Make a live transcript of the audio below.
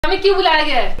हमें क्यों बुलाया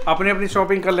गया है? अपनी अपनी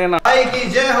शॉपिंग कर लेना। भाई की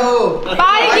जय हो,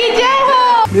 भाई की जय हो।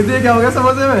 निधि क्या हो गया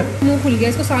समोसे में? मुंह खुल गया,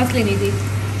 इसको सांस लेनी थी।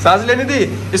 सांस लेनी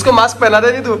थी, इसको मास्क पहना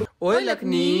देनी तू। ओए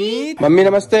लखनीत। मम्मी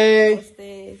नमस्ते।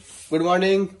 Good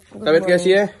morning. तबीयत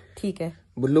कैसी है? ठीक है।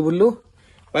 बुल्लू बुल्लू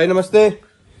भाई नमस्ते।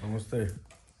 नमस्ते।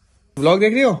 व्लॉग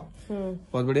देख रही हो?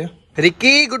 बहुत बढ़िया।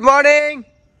 Ricky good morning.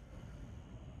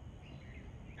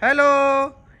 हेलो।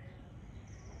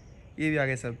 ये भी आ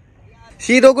गए सब।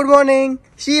 Shero good morning.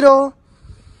 शीरो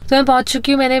तो मैं पहुंच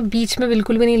चुकी हूँ। मैंने बीच में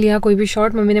बिल्कुल भी नहीं लिया कोई भी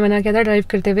शॉट। मम्मी ने मना किया था ड्राइव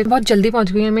करते हुए। बहुत जल्दी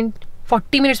पहुंच गई हूँ। मैं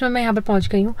 40 मिनट्स में मैं यहाँ पर पहुंच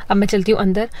गई हूँ। अब मैं चलती हूँ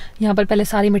अंदर। यहाँ पर पहले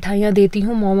सारी मिठाइयाँ देती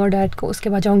हूँ मॉम और डैड को। उसके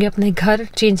बाद जाऊँगी अपने घर,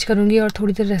 चेंज करूँगी और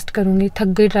थोड़ी देर रेस्ट करूँगी।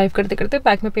 थक गई ड्राइव करते करते,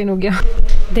 बैक में पेन हो गया।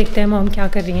 देखते हैं मॉम क्या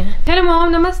कर रही हैं। हेलो मॉम,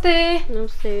 नमस्ते।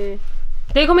 नमस्ते।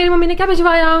 देखो मेरी मम्मी ने क्या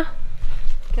भिजवाया।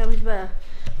 क्या भिजवाया?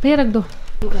 भैया रख दो।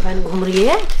 घूम रही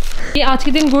है। ये आज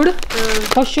के दिन गुड़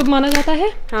बहुत शुभ माना जाता है।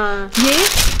 हाँ। ये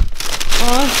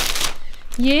और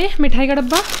ये मिठाई का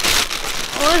डब्बा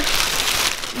और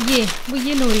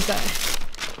ये लोरी का है।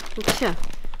 अच्छा,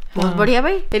 बहुत बढ़िया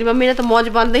भाई। तेरी मम्मी ने तो मौज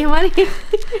बांध दी हमारी।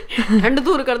 ठंड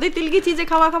दूर कर दी तिल की चीजें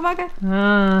खवा खवा के।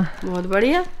 हाँ बहुत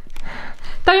बढ़िया।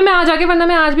 तभी मैं आज आके, वरना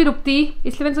मैं आज भी रुकती,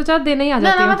 इसलिए मैंने सोचा देने ही आ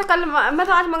जाती। मैं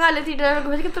तो आज मंगा लेती, ड्राइवर को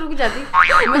भेज के तो रुक जाती।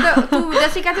 मैं तो तू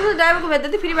जैसे कहती थी ड्राइवर को भेज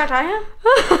देती, फ्री बैठा है।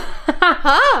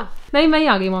 हाँ नहीं, मैं ही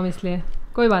आ गई मॉम, इसलिए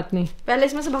कोई बात नहीं। पहले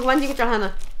इसमें से भगवान जी को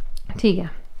चढ़ाना। ठीक है,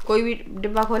 कोई भी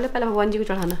डिब्बा खोले पहले भगवान जी को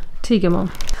चढ़ाना। ठीक है मॉम।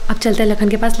 अब चलते हैं लखन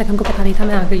के पास। लखन को पता नहीं था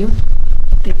मैं आ गई हूँ।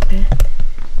 देखते हैं।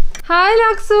 हाय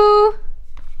लक्सू।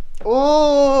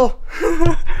 ओ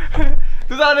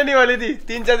तू तो आने नहीं वाली थी,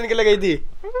 3-4 दिन के लिए गई थी।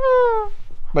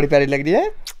 बड़ी प्यारी लग रही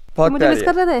है, बहुत मुझे मिस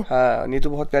कर रहे थे। हाँ नीतू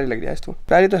बहुत प्यारी लग रही है आज तू।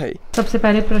 प्यारी तो है ही। सबसे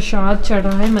पहले प्रसाद चढ़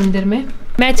रहा है मंदिर में।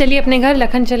 मैं चली अपने घर,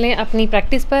 लखन चले अपनी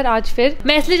प्रैक्टिस पर। आज फिर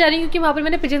मैं इसलिए जा रही हूँ क्योंकि वहाँ पर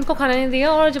मैंने पिजन्स को खाना नहीं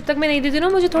दिया, और जब तक मैं नहीं देती ना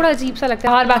मुझे थोड़ा अजीब सा लगता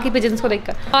है और बाकी पिजन्स को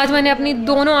देखकर। आज मैंने अपनी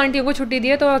दोनों आंटियों को छुट्टी दी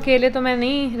है, तो अकेले तो मैं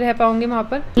नहीं रह पाऊंगी वहाँ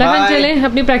पर। लखन चले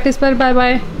अपनी प्रैक्टिस पर। Bye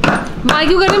bye. बाय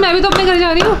क्यों कर रही हूँ? मैं भी तो अपने घर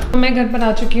जा रही हूँ। मैं घर पर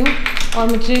आ चुकी हूँ और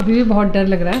मुझे अभी भी बहुत डर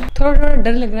लग रहा है। थोड़ा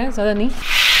डर लग रहा है, ज़्यादा नहीं।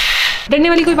 डरने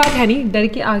वाली कोई बात है नहीं, डर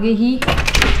के आगे ही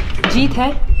जीत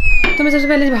है। तो मैं सबसे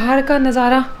पहले बाहर का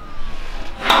नज़ारा।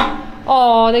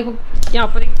 और देखो यहाँ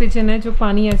पर एक पिजन है जो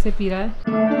पानी ऐसे पी रहा है।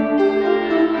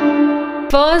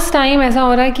 फर्स्ट टाइम ऐसा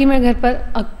हो रहा है कि मैं घर पर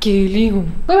अकेली हूँ।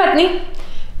 कोई बात नहीं,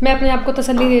 मैं अपने आप को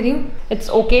तसल्ली दे रही हूँ। It's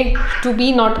okay to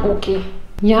be not okay.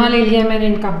 यहाँ ले लिया मैंने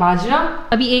इनका बाजरा।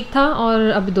 अभी एक था और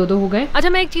अभी 2-2 हो गए। अच्छा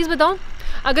मैं एक चीज़ बताऊँ,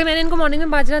 अगर मैंने इनको मॉर्निंग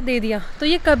में बाजरा दे दिया तो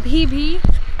ये कभी भी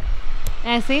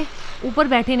ऐसे ऊपर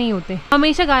बैठे नहीं होते,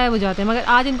 हमेशा गायब हो जाते हैं। मगर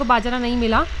आज इनको बाजरा नहीं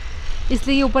मिला,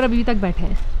 इसलिए ये ऊपर अभी तक बैठे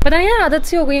हैं। पता नहीं यार, आदत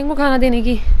सी हो गई इनको खाना देने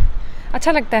की।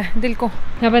 अच्छा लगता है दिल को।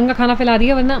 यहाँ पर इनका खाना फैला रही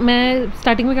है, वरना मैं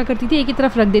स्टार्टिंग में क्या करती थी, एक ही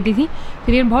तरफ रख देती थी,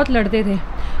 फिर ये बहुत लड़ते थे।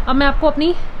 अब मैं आपको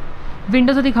अपनी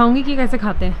विंडो से दिखाऊंगी कि कैसे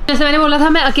खाते हैं। जैसे मैंने बोला था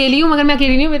मैं अकेली हूँ, मगर मैं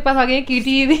अकेली नहीं हूँ। मेरे पास आ गई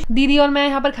कीर्ति दीदी और मैं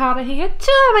यहाँ पर खा रहे हैं।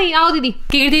 अच्छा भाई आओ दीदी।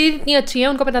 कीर्ति दीदी इतनी अच्छी है,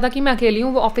 उनको पता था कि मैं अकेली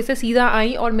हूँ। वो ऑफिस से सीधा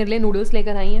आई और मेरे लिए नूडल्स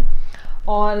लेकर आई हैं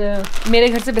और मेरे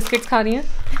घर से बिस्किट्स खा रही हैं।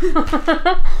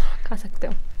 खा सकते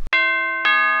हो।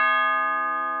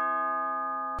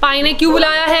 पाई ने क्यों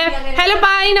बुलाया है? हेलो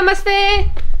पाई, नमस्ते।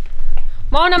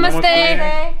 मो नमस्ते।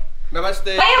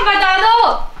 नमस्ते। भाई अब बता दो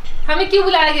हमें क्यों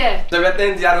बुलाया गया है?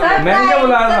 मैंने क्या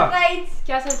बुलाया था?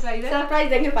 क्या सरप्राइज है? सरप्राइज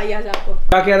देंगे पाई आज आपको।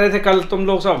 क्या कह रहे थे कल तुम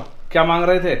लोग सब? क्या मांग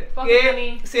रहे थे?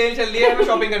 सेल चल रही है, हमें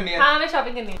शॉपिंग करनी है। हाँ हमें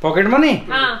शॉपिंग करनी है। Pocket money?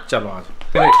 हाँ। चलो आज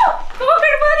पहले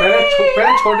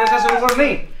छोटे से शुरू कर।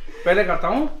 नहीं पहले करता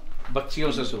हूँ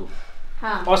बच्चियों से शुरू।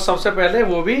 हाँ। और सबसे पहले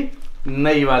वो भी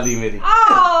नई वाली मेरी।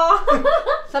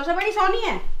 सबसे बड़ी सोनी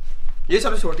है। ये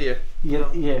सबसे छोटी है।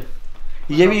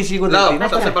 ये भी इसी को देती ना।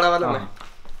 सबसे बड़ा वाला मैं।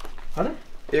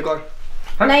 अरे एक और।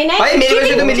 नहीं नहीं भाई मेरी वजह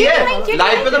से तो मिली है।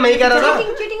 लाइव पे तो मैं ही कह रहा था।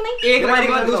 चीटिंग नहीं। एक हमारे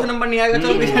के बाद दूसरा नंबर नहीं आएगा तो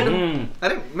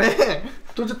अरे मैं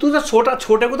तुझे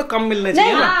छोटे को तो कम मिलने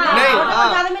चाहिए ना। नहीं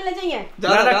ज्यादा मिलने चाहिए।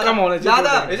 ज्यादा कम होने चाहिए।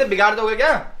 ज्यादा ऐसे बिगाड़ दोगे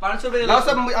क्या? 500 रुपए लाओ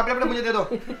सब अपने अपने मुझे दे दो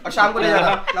और शाम को ले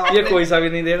जाना। ये कोई सा भी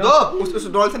नहीं दे रहा। दो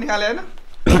उस डॉल से निकाले है ना।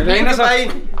 नहीं ना भाई।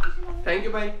 थैंक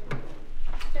यू भाई।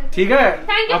 ठीक है,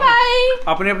 थैंक यू भाई।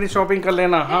 अपनी अपनी शॉपिंग कर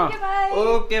लेना। हाँ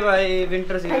ओके भाई।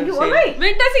 Winter season cell.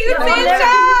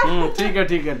 ठीक है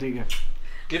ठीक है ठीक है।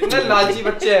 कितने लालची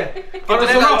बच्चे हैं। और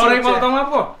सुनो और एक बात बताऊं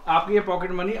आपको, आपकी ये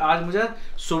पॉकेट मनी आज मुझे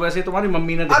सुबह से तुम्हारी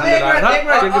मम्मी ने दिखाया था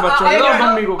क्योंकि बच्चों को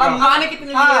मम्मी को मां ने कितने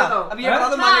लिए तो अब ये बता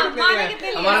दो मां ने कितने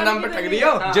लिए। हमारे नाम पे ठग रही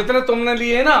हो। जितने तुमने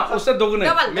लिए ना उससे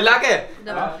दोगुने मिला के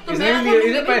इसने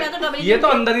लिए। ये तो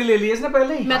अंदर ही ले लिए इसने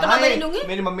पहले ही। मैं तो डबल ही लूंगी।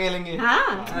 मेरी मम्मी लेंगी।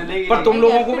 पर तुम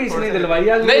लोगों को भी इसने दिलवाई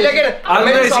आज। नहीं लेकिन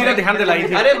हमें इसी ने ध्यान दिलाई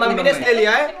थी। अरे मम्मी ने इसलिए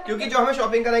लिया है क्योंकि जो हमें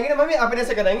शॉपिंग कराएंगी ना मम्मी अपने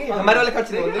से कराएंगी, हमारे वाले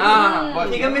खर्च नहीं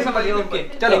होंगे। ठीक है मैं समझ गया। ओके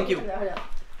चलो थैंक यू।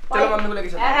 चलो मम्मी को लेके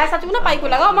चलो। ऐसा चुप ना, पाई को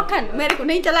लगाओ मक्खन, मेरे को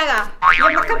नहीं चलेगा,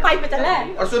 ये मक्खन पाई पे चला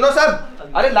है। और सुनो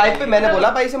सब, अरे लाइव पे मैंने बोला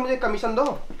भाई से मुझे कमीशन दो,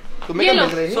 तुम्हें क्या मिल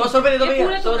रही है? 100 रुपए दे दो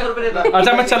भैया, 100 रुपए दे दो।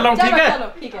 अच्छा मैं चल रहा हूँ,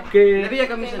 ठीक है कि भैया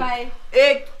कमीशन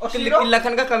एक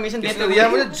लखन का कमीशन देते दिया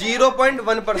मुझे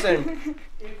 0.1%।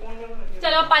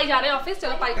 चलो पाई जा रहे हैं ऑफिस,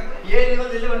 चलो पाई। ये लेवल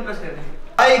दे 1%।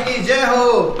 पाई की जय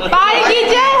हो, पाई की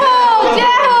जय हो, जय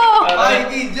हो, पाई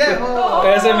की जय हो।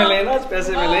 पैसे मिले ना,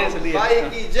 पैसे मिले इसलिए। पाई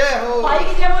की जय हो, पाई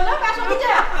की जय बोलो, पैसों की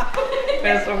जय,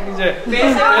 पैसों की जय,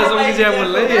 पैसों की जय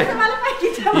बोल रहे हैं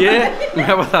ये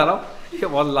मैं बता रहा हूँ, ये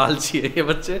बहुत लालची है ये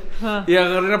बच्चे। हाँ। ये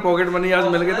अगर इन्हें पॉकेट मनी आज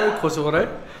मिल गई तो खुश हो रहे हैं,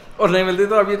 और नहीं मिलती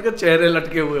तो अभी इनके चेहरे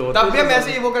लटके हुए होते हैं। तब भी हम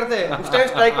ऐसे ही वो करते हैं, उस टाइम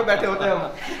स्ट्राइक पे बैठे होते हैं हम।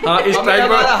 हाँ स्ट्राइक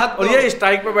पे, और ये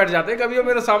स्ट्राइक पे बैठ जाते हैं। कभी वो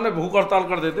मेरे सामने भूख हड़ताल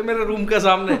कर देते मेरे रूम के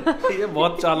सामने। ये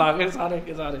बहुत चालाक है सारे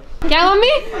के सारे। क्या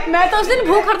मम्मी? मैं तो उस दिन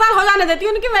भूख हड़ताल हो जाने देती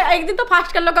हूँ उनकी, एक दिन तो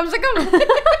फास्ट कर लो कम से कम।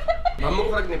 हमको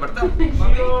फर्क नहीं पड़ता।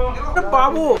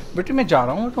 बाबू बेटे मैं जा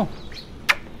रहा हूँ तो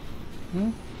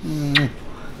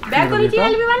बैग तो नीचे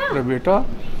एलबी वाला। अरे बेटा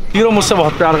शीरो मुझसे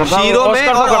बहुत प्यार करता है। शीरो में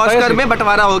और ऑस्कर में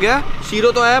बंटवारा हो गया।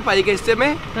 शीरो तो आया पाई के हिस्से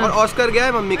में और ऑस्कर गया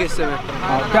है मम्मी के हिस्से में।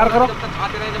 प्यार करो।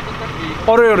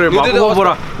 अरे अरे बाबू वो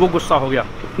बुरा, वो गुस्सा हो गया।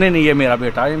 नहीं ये मेरा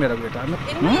बेटा है, ये मेरा बेटा है।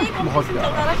 बहुत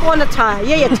प्यार। कौन अच्छा है?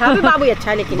 यही अच्छा है, बाबू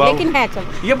अच्छा है, लेकिन है चल।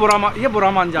 ये बुरा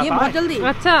मान जाता है बहुत जल्दी।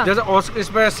 अच्छा जैसे इस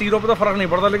पे शीरो पे तो फर्क नहीं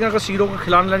पड़ता, लेकिन अगर शीरो को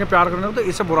खिलाने लगे प्यार करने तो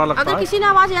इससे बुरा लगता है। अगर किसी ने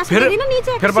आवाज ऐसे दी ना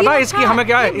नीचे, फिर पता है इसकी हमें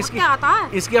क्या है,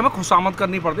 इसकी हमें खुशामद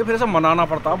करनी पड़ती है, फिर इसे मनाना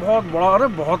पड़ता है। बहुत बड़ा, अरे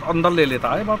बहुत अंदर ले लेता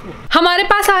है बात को। हमारे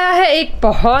पास आया है एक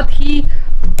बहुत ही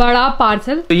बड़ा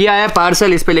पार्सल। तो ये आया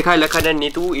पार्सल, इस पे लिखा है लखन एंड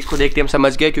नीतू। इसको देखते हम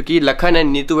समझ गए, क्योंकि लखन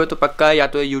एंड नीतू है तो पक्का या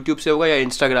तो यूट्यूब से होगा या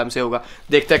इंस्टाग्राम से होगा।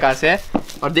 देखते हैं कहाँ से है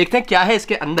और देखते हैं क्या है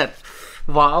इसके अंदर।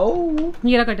 वाओ,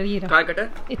 ये रहा कटर, ये रहा कार कटर।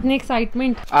 इतने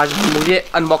एक्साइटमेंट। आज मुझे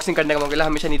अनबॉक्सिंग करने का मौका मिला।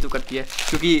 हमेशा नीतू करती है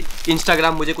क्योंकि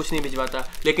इंस्टाग्राम मुझे कुछ नहीं भिजवाता,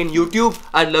 लेकिन YouTube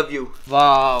I love you.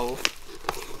 Wow,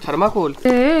 thermocol.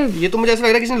 ये तो मुझे ऐसा लग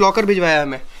रहा है किसी ने लॉकर भिजवाया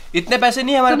हमें। इतने पैसे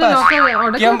नहीं है हमारे पास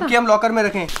कि हम लॉकर में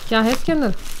रखें। क्या है इसके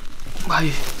अंदर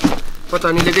भाई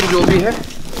पता नहीं, लेकिन जो भी है।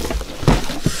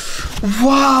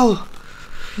 Wow,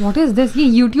 what is this? ये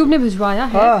यूट्यूब ने भिजवाया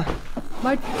है।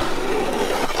 But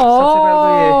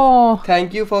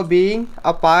thank you for being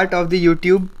a part of the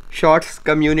YouTube shorts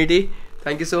community.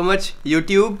 Thank you so much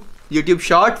YouTube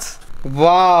shorts.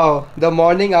 Wow, the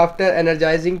morning after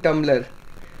energising tumbler.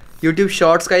 YouTube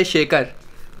shorts का ये shaker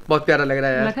बहुत प्यारा लग रहा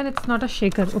है यार। It's not a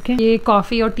shaker, okay. ये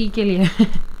coffee और टी के लिए।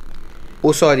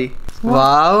 ओ सॉरी।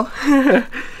 वाओ,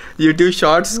 यूट्यूब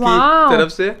शॉर्ट्स की तरफ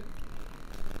से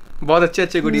बहुत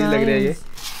अच्छे गुडीज लग रहे हैं ये।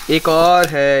 एक और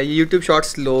है ये YouTube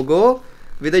shorts logo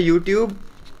with YouTube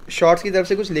shorts की तरफ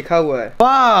से कुछ लिखा हुआ है।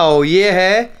 वाओ, ये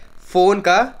है फोन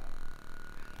का,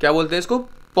 क्या बोलते हैं इसको,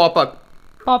 पॉपअप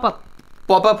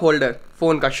होल्डर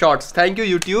फोन का shorts. Thank you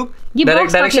YouTube.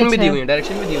 Direction भी दी हुई है।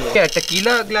 क्या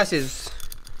टकीला ग्लासेस,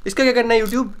 इसका क्या करना है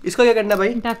यूट्यूब? इसका क्या करना है भाई?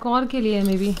 डेकोर के लिए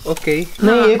मे बी। ओके,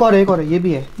 नहीं एक और है, ये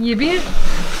भी है। ये भी है।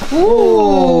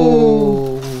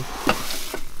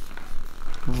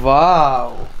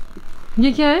 वाओ,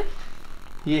 ये क्या है?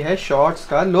 ये है शॉर्ट्स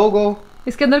का लोगो।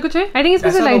 इसके अंदर कुछ है? आई थिंक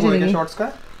इसमें से लाइट जलेगी। शॉर्ट्स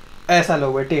का ऐसा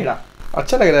लोगो है, टेढ़ा।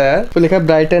 अच्छा लग रहा है यार। तो लिखा है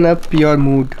ब्राइटन अप योर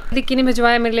मूड। दिक्की ने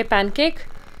भिजवाया मेरे लिए पैनकेक।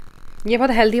 ये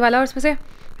बहुत हेल्दी वाला है और इसमें से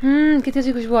कितनी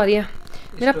अच्छी खुशबू आ रही है।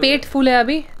 मेरा पेट फुल है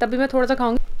अभी, तब भी मैं थोड़ा सा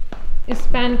खाऊंगी। इस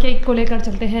पैनकेक को लेकर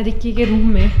चलते हैं दिक्की के रूम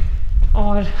में।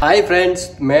 और हाय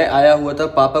फ्रेंड्स, मैं आया हुआ था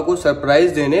पापा को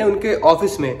सरप्राइज देने उनके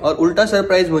ऑफिस में, और उल्टा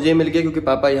सरप्राइज मुझे मिल गया क्योंकि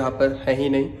पापा यहाँ पर है ही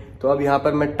नहीं। तो अब यहाँ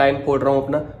पर मैं टाइम फोड़ रहा हूँ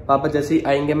अपना। पापा जैसे ही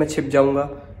आएंगे मैं छिप जाऊंगा,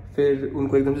 फिर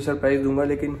उनको एकदम से सरप्राइज दूंगा।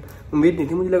 लेकिन उम्मीद नहीं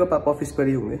थी, मुझे लगा पापा ऑफिस पर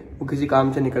ही होंगे। वो किसी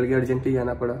काम से निकल गए, अर्जेंटली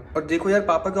जाना पड़ा। और देखो यार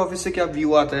पापा के ऑफिस से क्या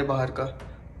व्यू आता है बाहर का।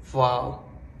 वाह,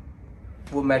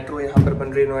 वो मेट्रो यहाँ पर बन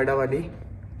रही है नोएडा वाली,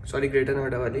 सॉरी ग्रेटर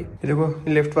नोएडा वाली। देखो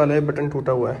लिफ्ट वाला है, बटन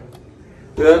टूटा हुआ है।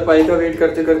 तो यार पाई का वेट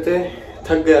करते करते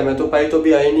थक गया मैं तो। पाई तो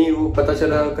भी आई नहीं, वो पता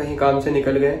चला कहीं काम से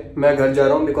निकल गए। मैं घर जा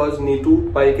रहा हूँ बिकॉज नीतू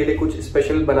पाई के लिए कुछ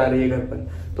स्पेशल बना रही है घर पर,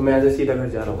 तो मैं आज सीधा घर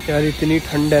जा रहा हूँ। यार इतनी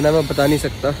ठंड है ना, मैं बता नहीं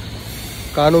सकता।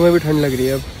 कानों में भी ठंड लग रही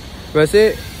है अब।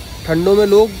 वैसे ठंडों में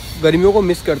लोग गर्मियों को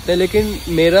मिस करते हैं, लेकिन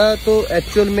मेरा तो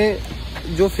एक्चुअल में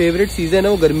जो फेवरेट सीजन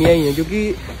है वो गर्मियाँ ही है,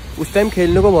 क्योंकि उस टाइम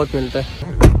खेलने को बहुत मिलता है।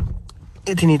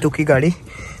 ये थी नीतू की गाड़ी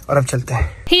और अब चलते हैं।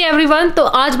 हे एवरीवन, तो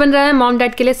आज बन रहा है मॉम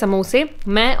डैड के लिए समोसे।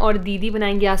 मैं और दीदी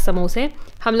बनाएंगे आज समोसे।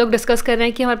 हम लोग डिस्कस कर रहे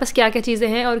हैं कि हमारे पास क्या क्या चीज़ें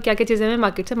हैं और क्या क्या चीज़ें हमें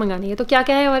मार्केट से मंगानी है। तो क्या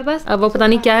क्या है हमारे पास, अब वो पता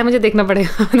नहीं क्या है, मुझे देखना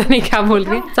पड़ेगा। पता नहीं क्या बोल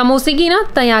रही है। समोसे की ना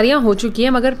तैयारियां हो चुकी है,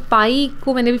 मगर पाई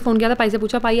को मैंने भी फ़ोन किया था। पाई से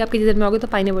पूछा पाई आप कितनी देर में आओगे, तो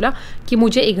पाई ने बोला कि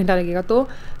मुझे 1 घंटा लगेगा। तो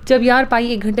जब यार पाई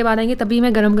 1 घंटे बाद आएंगे तभी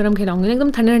मैं गरम गरम खिलाऊंगी।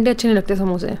 एकदम ठंडे ठंडे अच्छे नहीं लगते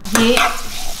समोसे। ये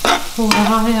हो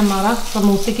रहा है हमारा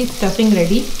समोसे की स्टफिंग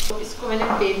रेडी। तो इसको मैंने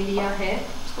बेल लिया है,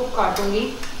 इसको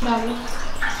काटूंगी।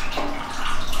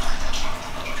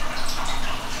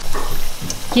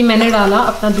 कि मैंने डाला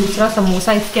अपना दूसरा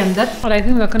समोसा इसके अंदर और आई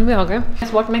थिंक रखन भी आ गए।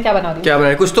 इस वक्त मैं क्या बना रही हूँ? क्या बना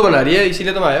रही है? कुछ तो बना रही है,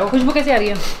 इसीलिए तो मैं आया हूँ। खुशबू कैसी आ रही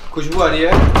है? खुशबू आ रही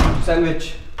है सैंडविच।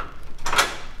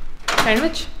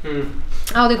 सैंडविच?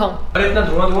 आओ दिखाओ। अरे इतना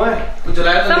धुआं है, कुछ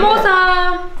जलाया तो समोसा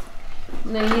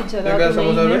नहीं जला तो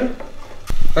नहीं है।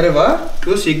 अरे वाह,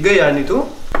 तू सीख गई यार। नहीं तू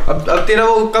अब तेरा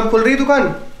वो कब खुल रही दुकान?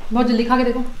 बहुत जल्दी खा के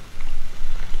देखो।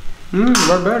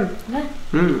 Not bad.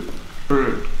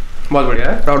 बहुत बढ़िया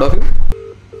है, प्राउड ऑफ यू।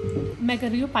 मैं कर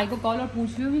रही हूँ पाई को कॉल और पूछ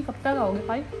रही हूँ कि कब तक आओगे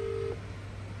पाई।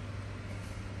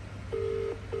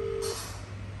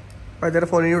 पाई तेरा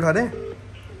फोन नहीं उठा रहे?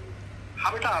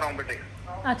 हाँ बेटा, आ रहा हूँ बेटे।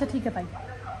 अच्छा ठीक है पाई।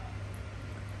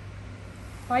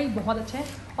 पाई बहुत अच्छा है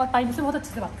और पाई मुझसे बहुत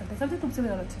अच्छे से बात करते हैं, समझे? तुमसे भी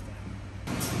ज़्यादा अच्छे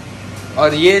से।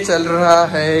 और ये चल रहा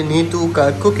है नीतू का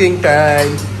कुकिंग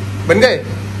टाइम। बन गए?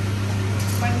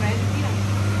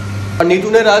 और नीतू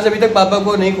ने राज अभी तक पापा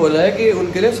को नहीं खोला है कि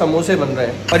उनके लिए समोसे बन रहे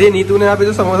हैं। और ये नीतू ने यहाँ पे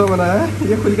जो समोसा बनाया है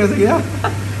ये खुल कैसे गया?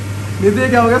 नीतू ये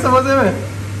क्या हो गया समोसे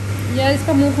में? यार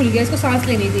इसका मुंह खुल गया, इसको सांस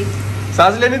लेनी थी।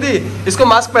 सांस लेनी थी? इसको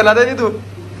मास्क पहना दे नीतू।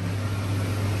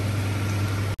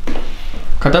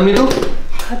 खत्म नीतू?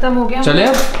 खत्म हो गया। चले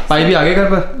अब पाई भी आगे घर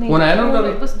पर, फोन आया ना उनका।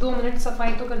 बस 2 मिनट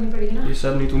सफाई तो करनी पड़ेगी ना। ये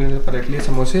सब नीतू ने पलट लिए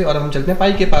समोसे और हम चलते हैं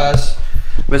पाई के पास।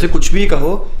 वैसे कुछ भी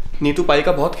कहो, नीतू पाई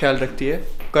का बहुत ख्याल रखती है।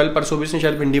 कल परसों भी इसने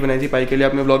शायद भिंडी बनाई थी पाई के लिए,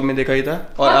 आपने व्लॉग में देखा ही था।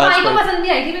 और आज पाई को पसंद भी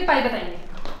आई थी, पाई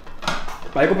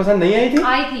बताएंगे। पाई को पसंद नहीं आई थी?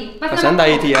 आई थी, पसंद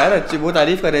आई थी यार, अच्छी वो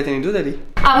तारीफ कर रहे थे नीतू तेरी।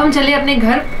 अब हम चले अपने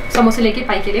घर समोसे लेके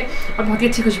पाई के लिए और बहुत ही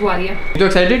अच्छी खुशबू आ रही है। नीतू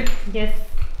एक्साइटेड? यस।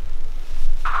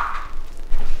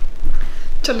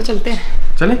 चलो चलते हैं।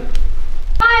 चले?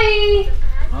 हाय।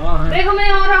 देखो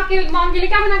मैं और आपके मॉम के लिए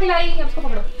क्या बना के लाई, आपको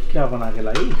पकड़ो। क्या बना के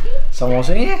लाई?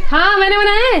 समोसे? हाँ मैंने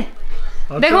बनाए।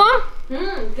 अच्छा। देखो।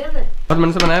 बहुत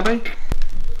मन से बनाया भाई।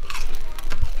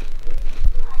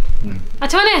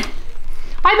 अच्छा बने।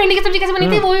 भाई भिंडी की सब्जी कैसे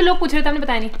बनी थी वो भी लोग पूछ रहे थे, हमने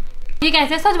बताया नहीं। ये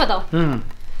कैसे है सच बताओ।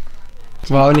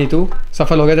 वाह नीतू,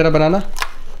 सफल हो गया तेरा बनाना।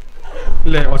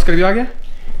 ले ऑस्कर भी आ गया,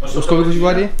 उसको भी खुशबू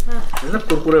आ रही है।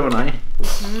 कुरकुरे बनाए।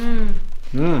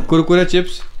 कुरकुरे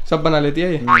चिप्स सब बना लेती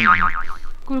है ये।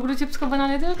 कुरकुरे चिप्स कब बना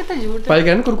लेते हो? कितना झूठ। पाई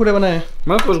कह रहे कुरकुरे बनाए।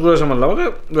 मैं कुरकुरे से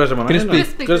मतलब वैसे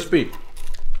बना क्रिस्पी।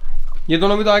 ये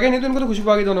दोनों भी तो आ गए, नहीं तो इनको तो खुशबू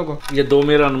आ गई दोनों को। ये दो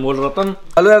मेरा अनमोल रतन।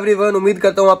 हेलो एवरीवन, उम्मीद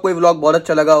करता हूँ आपको ये व्लॉग बहुत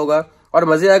अच्छा लगा होगा और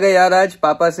मजे आ गए यार। आज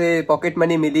पापा से पॉकेट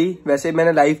मनी मिली। वैसे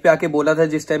मैंने लाइव पे आके बोला था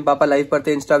जिस टाइम पापा लाइव पर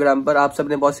थे इंस्टाग्राम पर, आप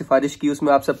सबने बहुत सिफारिश की,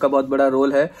 उसमें आप सबका बहुत बड़ा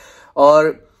रोल है।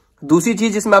 और दूसरी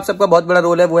चीज जिसमें आप सबका बहुत बड़ा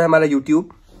रोल है वो है हमारा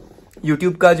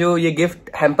यूट्यूब का जो ये गिफ्ट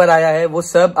हैम्पर आया है वो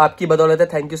सब आपकी बदौलत है।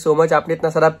 थैंक यू सो मच, आपने इतना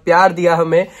सारा प्यार दिया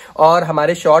हमें और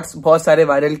हमारे शॉर्ट्स बहुत सारे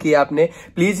वायरल किए आपने।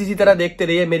 प्लीज इसी तरह देखते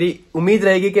रहिए, मेरी उम्मीद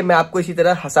रहेगी कि मैं आपको इसी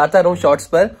तरह हंसाता रहूं शॉर्ट्स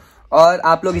पर और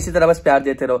आप लोग इसी तरह बस प्यार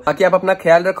देते रहो। बाकी आप अपना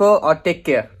ख्याल रखो और टेक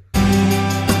केयर।